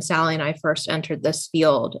happened when Sally and I first entered this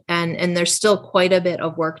field. And there's still quite a bit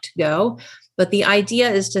of work to go. But the idea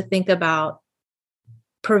is to think about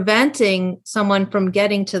preventing someone from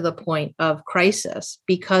getting to the point of crisis,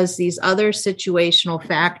 because these other situational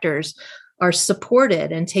factors are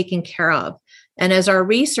supported and taken care of. And as our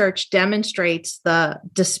research demonstrates, the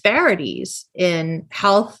disparities in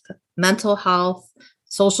health, mental health,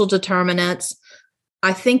 social determinants,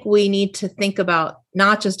 I think we need to think about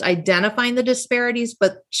not just identifying the disparities,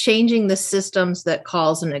 but changing the systems that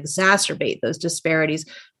cause and exacerbate those disparities.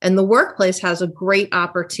 And the workplace has a great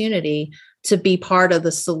opportunity to be part of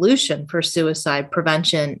the solution for suicide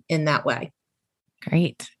prevention in that way.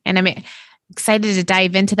 Great. And I'm excited to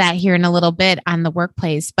dive into that here in a little bit on the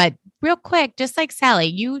workplace. But real quick, just like Sally,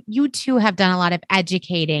 you too have done a lot of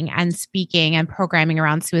educating and speaking and programming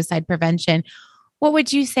around suicide prevention. What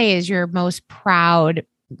would you say is your most proud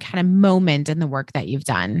kind of moment in the work that you've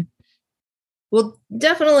done? Well,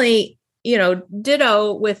 definitely,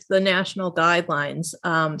 ditto with the national guidelines.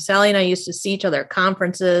 Sally and I used to see each other at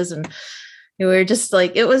conferences, and we were just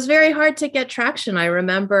like, it was very hard to get traction. I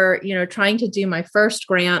remember, trying to do my first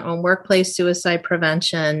grant on workplace suicide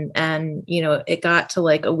prevention. And, it got to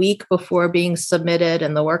like a week before being submitted,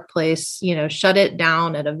 and the workplace, shut it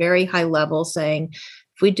down at a very high level, saying,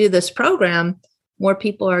 if we do this program, more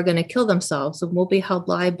people are going to kill themselves and we'll be held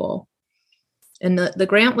liable. And the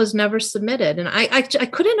grant was never submitted. And I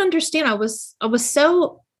couldn't understand. I was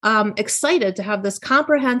so excited to have this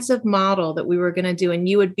comprehensive model that we were going to do. And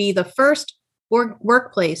you would be the first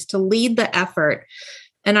workplace to lead the effort.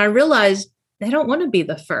 And I realized they don't want to be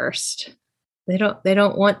the first. They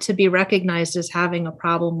don't want to be recognized as having a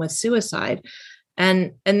problem with suicide.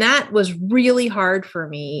 And that was really hard for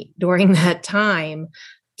me during that time,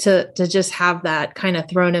 to just have that kind of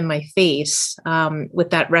thrown in my face, with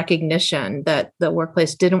that recognition that the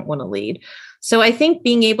workplace didn't want to lead. So I think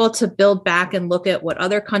being able to build back and look at what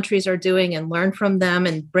other countries are doing and learn from them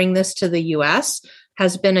and bring this to the US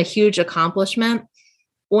has been a huge accomplishment.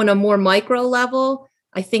 on a more micro level,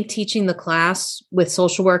 I think teaching the class with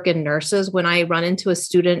social work and nurses, when I run into a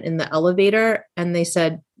student in the elevator and they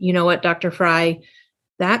said, you know what, Dr. Fry,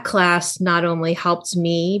 that class not only helped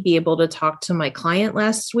me be able to talk to my client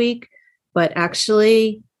last week, but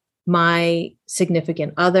actually my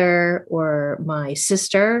significant other or my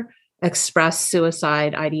sister expressed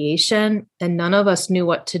suicide ideation and none of us knew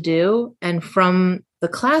what to do. And from the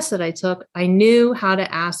class that I took, I knew how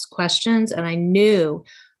to ask questions and I knew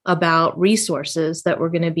about resources that were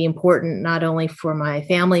going to be important, not only for my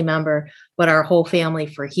family member, but our whole family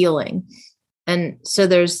for healing. And so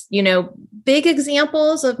there's, big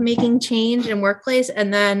examples of making change in workplace.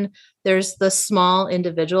 And then there's the small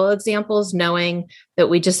individual examples, knowing that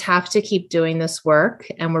we just have to keep doing this work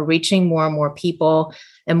and we're reaching more and more people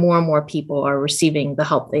are receiving the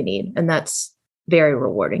help they need. And that's very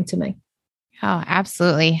rewarding to me. Oh,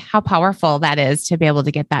 absolutely. How powerful that is to be able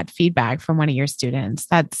to get that feedback from one of your students.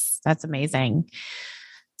 That's amazing.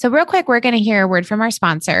 So real quick, we're going to hear a word from our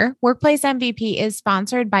sponsor. Workplace MVP is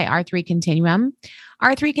sponsored by R3 Continuum.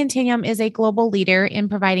 R3 Continuum is a global leader in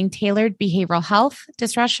providing tailored behavioral health,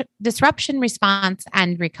 disruption response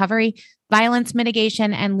and recovery, violence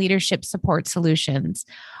mitigation, and leadership support solutions.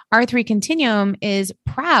 R3 Continuum is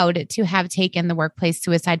proud to have taken the Workplace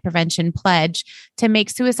Suicide Prevention Pledge to make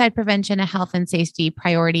suicide prevention a health and safety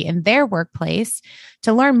priority in their workplace.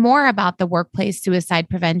 To learn more about the workplace suicide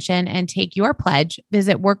prevention and take your pledge,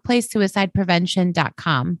 visit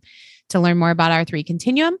workplacesuicideprevention.com. To learn more about R3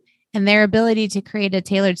 Continuum and their ability to create a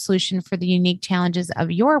tailored solution for the unique challenges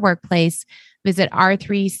of your workplace, visit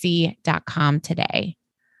r3c.com today.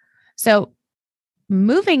 So,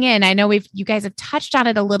 moving in, I know you guys have touched on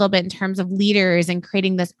it a little bit in terms of leaders and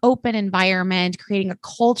creating this open environment, creating a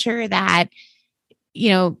culture that,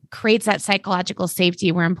 creates that psychological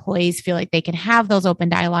safety where employees feel like they can have those open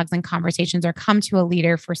dialogues and conversations or come to a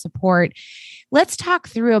leader for support. Let's talk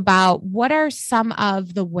through about what are some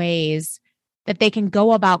of the ways that they can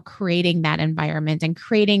go about creating that environment and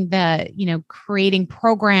creating creating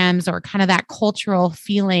programs or kind of that cultural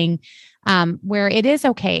feeling where it is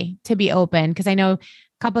okay to be open. Because I know a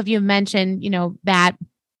couple of you have mentioned, that,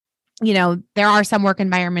 there are some work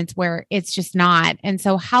environments where it's just not. And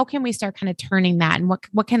so how can we start kind of turning that? And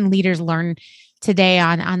what can leaders learn today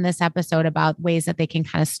on this episode about ways that they can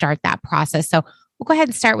kind of start that process? So we'll go ahead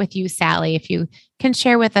and start with you, Sally, if you can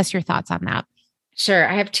share with us your thoughts on that. Sure.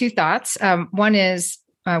 I have two thoughts. One is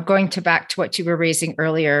going back to what you were raising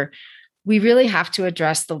earlier. We really have to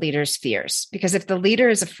address the leader's fears, because if the leader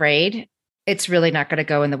is afraid, it's really not going to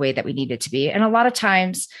go in the way that we need it to be. And a lot of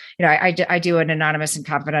times, I do an anonymous and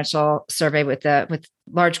confidential survey with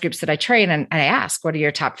large groups that I train, and I ask, what are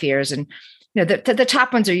your top fears? And the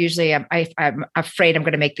top ones are usually, I'm afraid I'm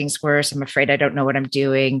going to make things worse. I'm afraid I don't know what I'm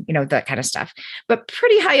doing, that kind of stuff. But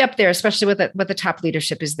pretty high up there, especially with the top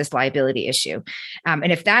leadership, is this liability issue.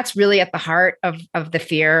 And if that's really at the heart of the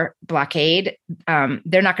fear blockade,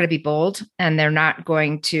 they're not going to be bold and they're not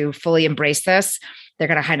going to fully embrace this. They're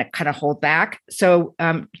going to kind of hold back. So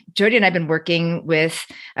Jody and I have been working with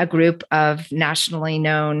a group of nationally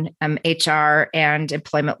known HR and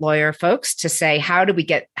employment lawyer folks to say, how do we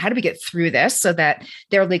get through this so that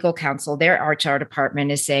their legal counsel, their HR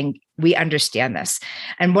department is saying, we understand this.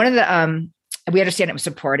 And one of the we understand it and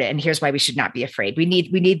support it. And here's why we should not be afraid. We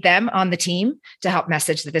need them on the team to help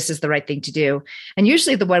message that this is the right thing to do. And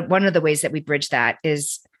usually one of the ways that we bridge that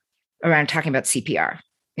is around talking about CPR.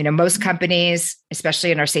 Most companies, especially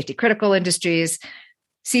in our safety critical industries,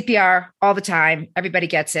 CPR all the time. Everybody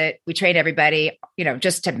gets it. We train everybody,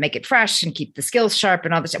 just to make it fresh and keep the skills sharp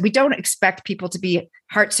and all this. We don't expect people to be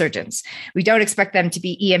heart surgeons. We don't expect them to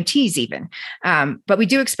be EMTs even. But we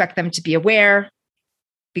do expect them to be aware,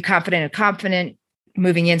 be confident and confident,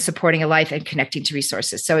 moving in, supporting a life, and connecting to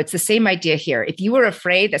resources. So it's the same idea here. If you were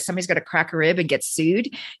afraid that somebody's going to crack a rib and get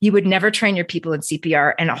sued, you would never train your people in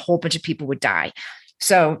CPR and a whole bunch of people would die.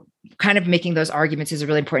 So kind of making those arguments is a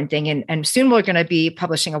really important thing. And soon we're going to be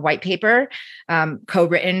publishing a white paper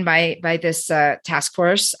co-written by this task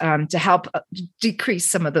force to help decrease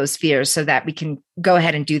some of those fears so that we can go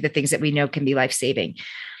ahead and do the things that we know can be life-saving.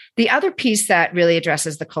 The other piece that really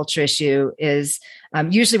addresses the culture issue is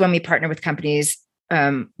usually when we partner with companies,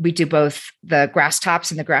 we do both the grass tops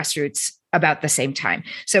and the grassroots about the same time.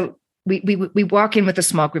 So we walk in with a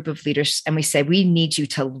small group of leaders and we say, we need you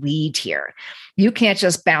to lead here. You can't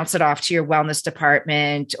just bounce it off to your wellness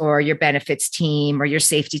department or your benefits team or your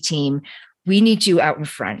safety team. We need you out in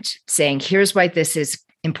front saying, here's why this is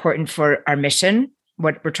important for our mission,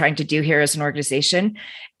 what we're trying to do here as an organization.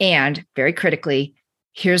 And very critically,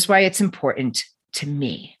 here's why it's important to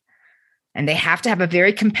me. And they have to have a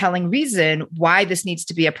very compelling reason why this needs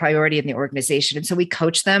to be a priority in the organization. And so we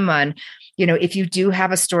coach them on, if you do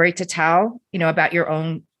have a story to tell, about your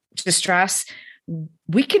own distress,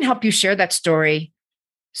 we can help you share that story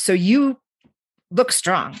so you look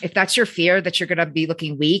strong. If that's your fear that you're going to be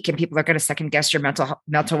looking weak and people are going to second guess your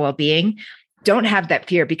mental well-being, don't have that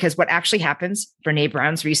fear, because what actually happens, Brene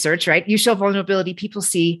Brown's research, right? You show vulnerability, people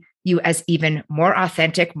see you as even more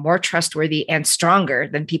authentic, more trustworthy, and stronger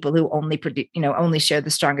than people who only share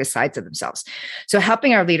the strongest sides of themselves. So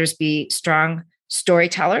helping our leaders be strong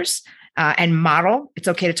storytellers and model. It's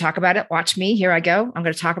okay to talk about it. Watch me. Here I go. I'm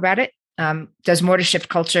going to talk about it. Does more to shift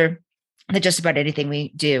culture than just about anything we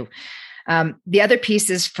do. The other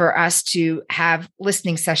piece is for us to have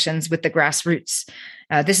listening sessions with the grassroots.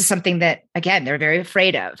 This is something that, again, they're very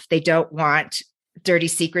afraid of. They don't want dirty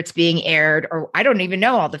secrets being aired, or I don't even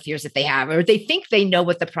know all the fears that they have, or they think they know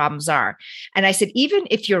what the problems are. And I said, even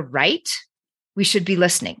if you're right, we should be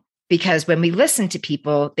listening. Because when we listen to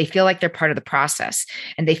people, they feel like they're part of the process,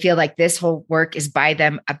 and they feel like this whole work is by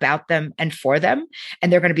them, about them, and for them. And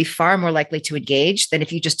they're going to be far more likely to engage than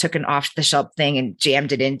if you just took an off-the-shelf thing and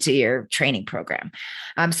jammed it into your training program.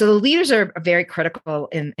 So the leaders are very critical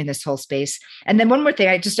in this whole space. And then one more thing,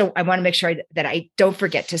 I want to make sure that I don't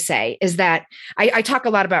forget to say is that I talk a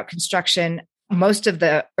lot about construction. Most of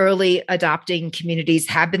the early adopting communities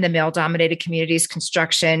have been the male-dominated communities: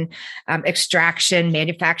 construction, extraction,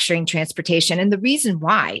 manufacturing, transportation. And the reason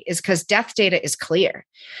why is because death data is clear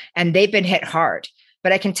and they've been hit hard.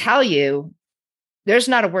 But I can tell you, there's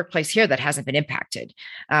not a workplace here that hasn't been impacted.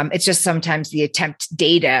 It's just sometimes the attempt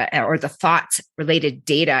data or the thoughts related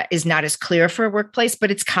data is not as clear for a workplace,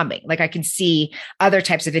 but it's coming. Like I can see other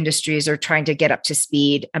types of industries are trying to get up to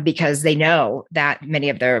speed because they know that many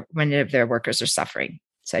of their workers are suffering.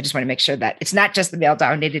 So I just want to make sure that it's not just the male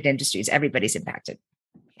dominated industries, everybody's impacted.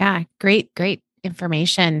 Yeah, great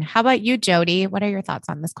information. How about you, Jody? What are your thoughts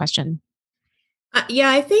on this question?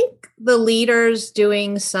 I think the leaders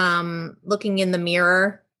doing some looking in the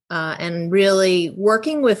mirror and really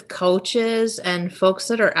working with coaches and folks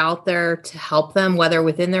that are out there to help them, whether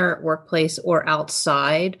within their workplace or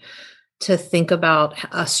outside, to think about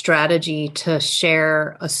a strategy to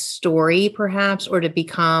share a story, perhaps, or to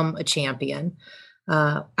become a champion.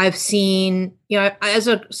 I've seen, as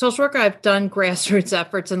a social worker, I've done grassroots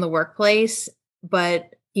efforts in the workplace, but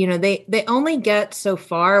they only get so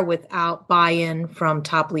far without buy-in from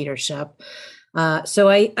top leadership. So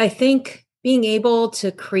I think being able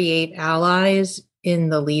to create allies in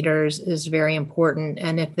the leaders is very important.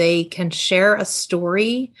 And if they can share a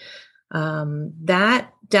story,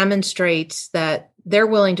 that demonstrates that they're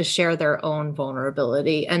willing to share their own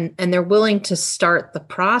vulnerability and they're willing to start the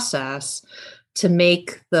process to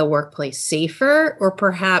make the workplace safer, or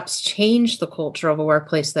perhaps change the culture of a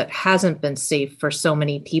workplace that hasn't been safe for so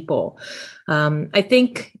many people. I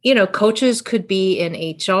think, coaches could be in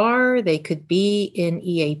HR, they could be in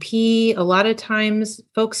EAP. A lot of times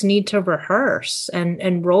folks need to rehearse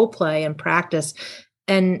and role play and practice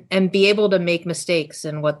and be able to make mistakes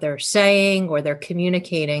in what they're saying or they're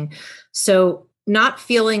communicating. So not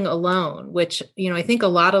feeling alone, which, I think a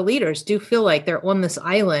lot of leaders do feel like they're on this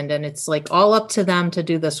island and it's like all up to them to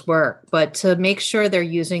do this work, but to make sure they're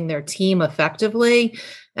using their team effectively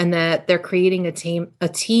and that they're creating a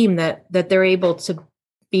team that they're able to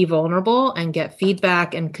be vulnerable and get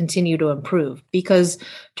feedback and continue to improve. Because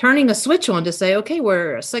turning a switch on to say, okay,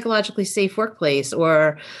 we're a psychologically safe workplace,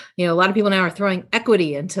 or, a lot of people now are throwing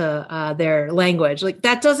equity into their language. Like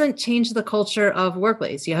that doesn't change the culture of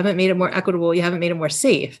workplace. You haven't made it more equitable. You haven't made it more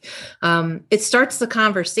safe. It starts the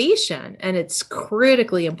conversation and it's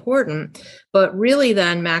critically important, but really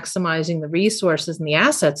then maximizing the resources and the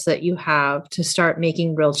assets that you have to start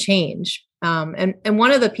making real change. And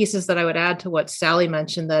one of the pieces that I would add to what Sally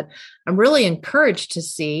mentioned that I'm really encouraged to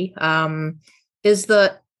see is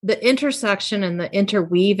the intersection and the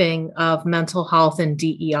interweaving of mental health and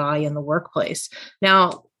DEI in the workplace.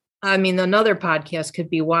 Now, another podcast could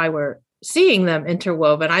be why we're seeing them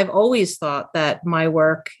interwoven. I've always thought that my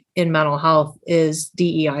work in mental health is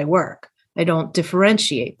DEI work. I don't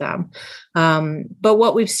differentiate them. But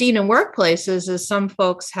what we've seen in workplaces is some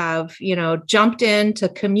folks have, jumped in to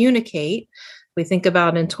communicate. We think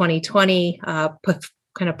about in 2020,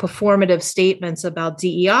 kind of performative statements about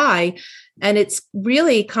DEI, and it's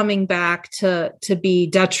really coming back to be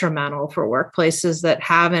detrimental for workplaces that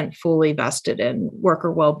haven't fully vested in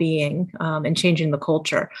worker well-being and changing the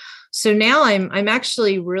culture. So now I'm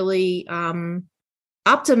actually really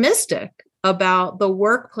optimistic about the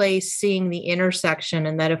workplace seeing the intersection,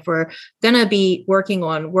 and that if we're going to be working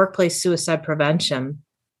on workplace suicide prevention,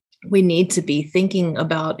 We need to be thinking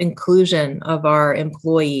about inclusion of our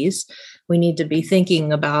employees. We need to be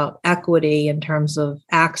thinking about equity in terms of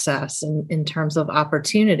access and in terms of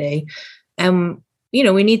opportunity. And,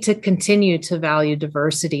 we need to continue to value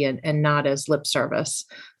diversity and not as lip service.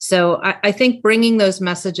 So I think bringing those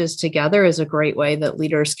messages together is a great way that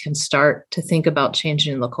leaders can start to think about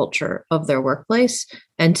changing the culture of their workplace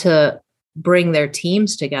and to bring their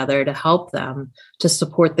teams together to help them to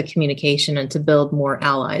support the communication and to build more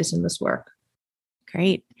allies in this work.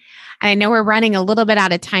 Great. I know we're running a little bit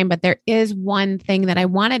out of time, but there is one thing that I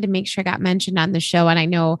wanted to make sure got mentioned on the show. And I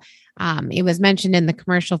know it was mentioned in the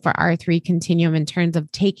commercial for R3 Continuum in terms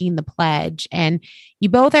of taking the pledge. And you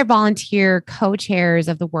both are volunteer co-chairs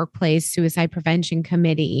of the Workplace Suicide Prevention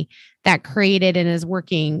Committee that created and is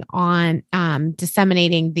working on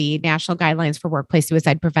disseminating the national guidelines for workplace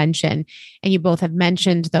suicide prevention. And you both have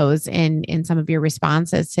mentioned those in some of your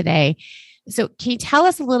responses today. So can you tell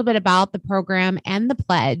us a little bit about the program and the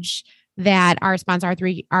pledge that our sponsor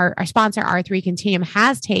R3 Continuum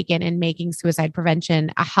has taken in making suicide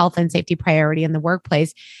prevention a health and safety priority in the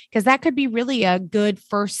workplace? Because that could be really a good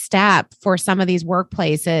first step for some of these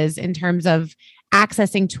workplaces in terms of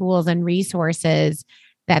accessing tools and resources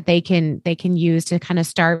that they can use to kind of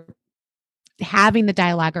start having the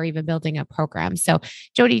dialogue or even building a program. So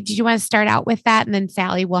Jody, did you want to start out with that? And then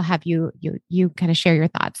Sally, we'll have you kind of share your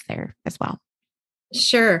thoughts there as well.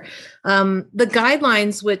 Sure. The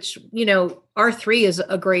guidelines, which, R3 is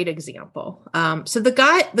a great example. So the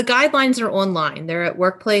guidelines are online. They're at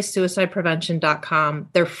workplacesuicideprevention.com.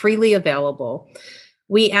 They're freely available.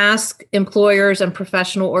 We ask employers and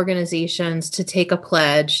professional organizations to take a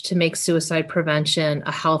pledge to make suicide prevention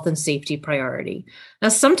a health and safety priority. Now,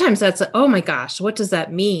 sometimes that's, oh my gosh, what does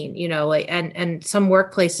that mean? And some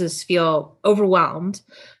workplaces feel overwhelmed,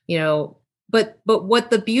 but what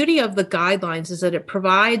the beauty of the guidelines is that it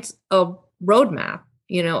provides a roadmap,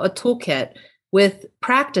 a toolkit with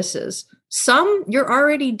practices. Some you're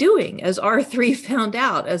already doing, as R3 found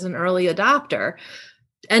out as an early adopter.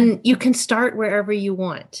 And you can start wherever you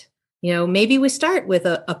want. Maybe we start with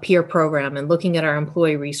a peer program and looking at our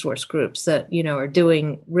employee resource groups that, are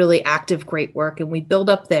doing really active, great work, and we build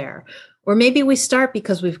up there. Or maybe we start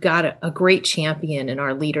because we've got a great champion in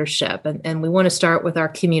our leadership and we want to start with our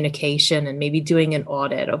communication and maybe doing an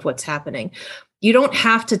audit of what's happening. You don't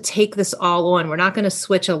have to take this all on. We're not going to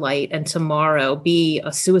switch a light and tomorrow be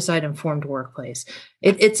a suicide-informed workplace.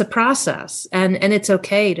 It's a process and it's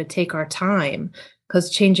okay to take our time, because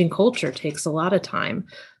changing culture takes a lot of time.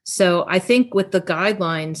 So I think with the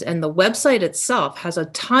guidelines, and the website itself has a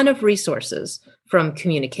ton of resources, from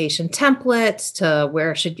communication templates to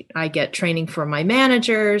where should I get training for my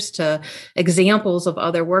managers, to examples of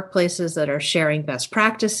other workplaces that are sharing best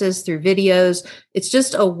practices through videos. It's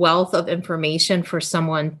just a wealth of information for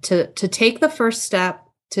someone to take the first step,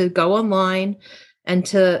 to go online and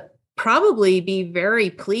to probably be very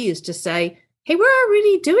pleased to say, hey, we're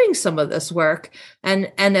already doing some of this work.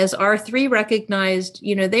 And as R3 recognized,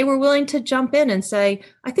 they were willing to jump in and say,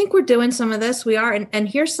 I think we're doing some of this. We are. And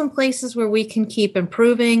here's some places where we can keep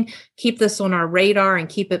improving, keep this on our radar and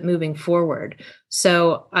keep it moving forward.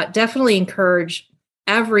 So definitely encourage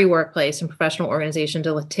every workplace and professional organization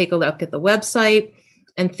to take a look at the website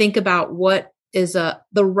and think about what is the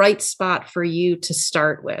right spot for you to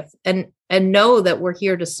start with, and know that we're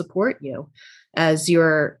here to support you as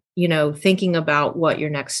you're thinking about what your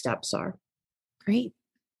next steps are. Great.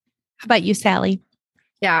 How about you, Sally?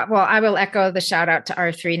 Yeah, well, I will echo the shout out to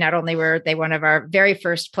R3. Not only were they one of our very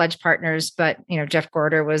first pledge partners, but, Jeff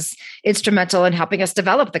Gorder was instrumental in helping us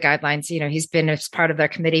develop the guidelines. He's been as part of their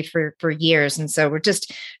committee for years. And so we're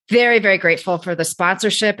just very, very grateful for the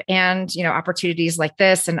sponsorship and, opportunities like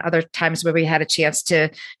this and other times where we had a chance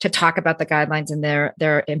to talk about the guidelines and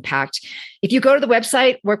their impact. If you go to the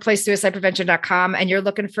website, workplacesuicideprevention.com, and you're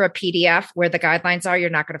looking for a PDF where the guidelines are,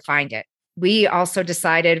 you're not going to find it. We also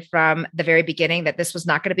decided from the very beginning that this was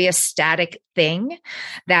not going to be a static thing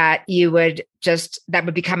that would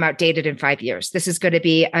become outdated in 5 years. This is going to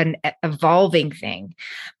be an evolving thing,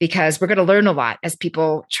 because we're going to learn a lot as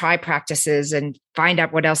people try practices and find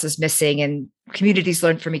out what else is missing, and communities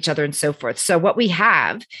learn from each other and so forth. So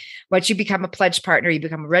once you become a pledge partner, you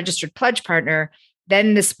become a registered pledge partner,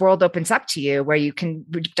 then this world opens up to you where you can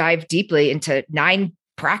dive deeply into 9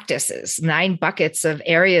 buckets of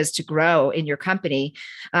areas to grow in your company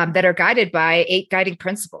that are guided by 8 guiding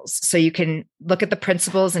principles. So you can look at the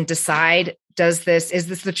principles and decide, is this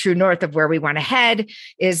the true north of where we want to head?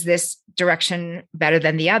 Is this direction better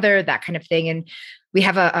than the other? That kind of thing. And we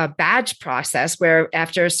have a badge process where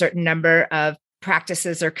after a certain number of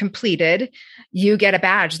practices are completed, you get a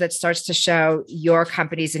badge that starts to show your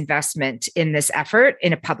company's investment in this effort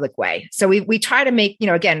in a public way. So we try to make,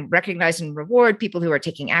 again, recognize and reward people who are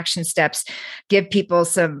taking action steps, give people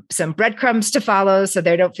some breadcrumbs to follow so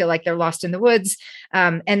they don't feel like they're lost in the woods,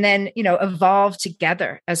 and then, evolve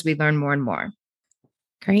together as we learn more and more.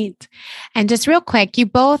 Great. And just real quick, you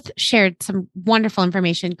both shared some wonderful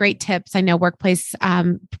information, great tips. I know workplace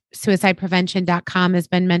suicideprevention.com has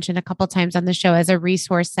been mentioned a couple of times on the show as a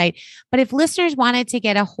resource site. But if listeners wanted to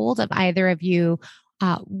get a hold of either of you,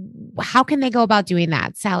 how can they go about doing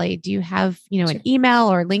that? Sally, do you have, an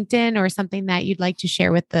email or LinkedIn or something that you'd like to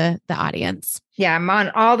share with the audience? Yeah, I'm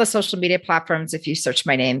on all the social media platforms. If you search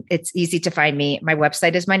my name, it's easy to find me. My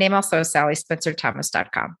website is my name also,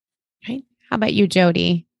 sallyspencerthomas.com. Right. How about you,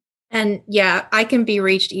 Jody? And yeah, I can be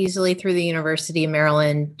reached easily through the University of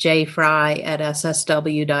Maryland,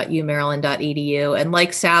 jfry@ssw.umaryland.edu. And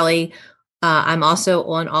like Sally, I'm also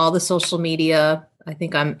on all the social media. I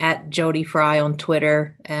think I'm at Jody Fry on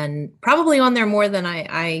Twitter and probably on there more than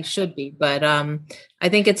I should be. But I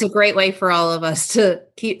think it's a great way for all of us to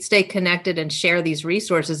stay connected and share these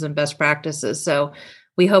resources and best practices. So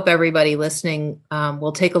we hope everybody listening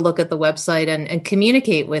will take a look at the website and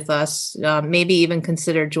communicate with us, maybe even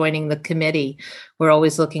consider joining the committee. We're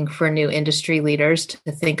always looking for new industry leaders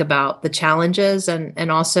to think about the challenges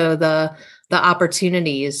and also the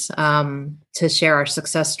opportunities to share our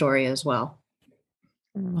success story as well.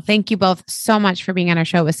 Well, thank you both so much for being on our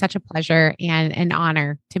show. It was such a pleasure and an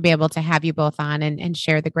honor to be able to have you both on and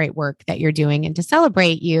share the great work that you're doing and to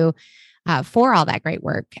celebrate you for all that great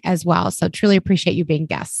work as well. So truly appreciate you being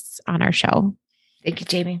guests on our show. Thank you,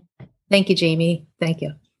 Jamie. Thank you, Jamie. Thank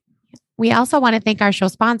you. We also want to thank our show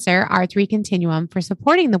sponsor, R3 Continuum, for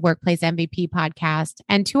supporting the Workplace MVP podcast.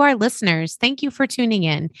 And to our listeners, thank you for tuning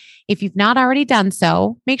in. If you've not already done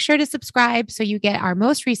so, make sure to subscribe so you get our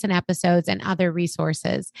most recent episodes and other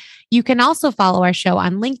resources. You can also follow our show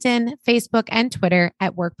on LinkedIn, Facebook, and Twitter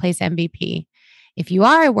at Workplace MVP. If you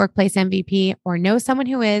are a Workplace MVP or know someone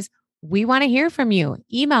who is, we want to hear from you.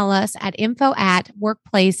 Email us at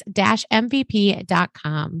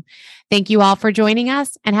info@workplace-mvp.com. Thank you all for joining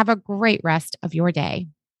us and have a great rest of your day.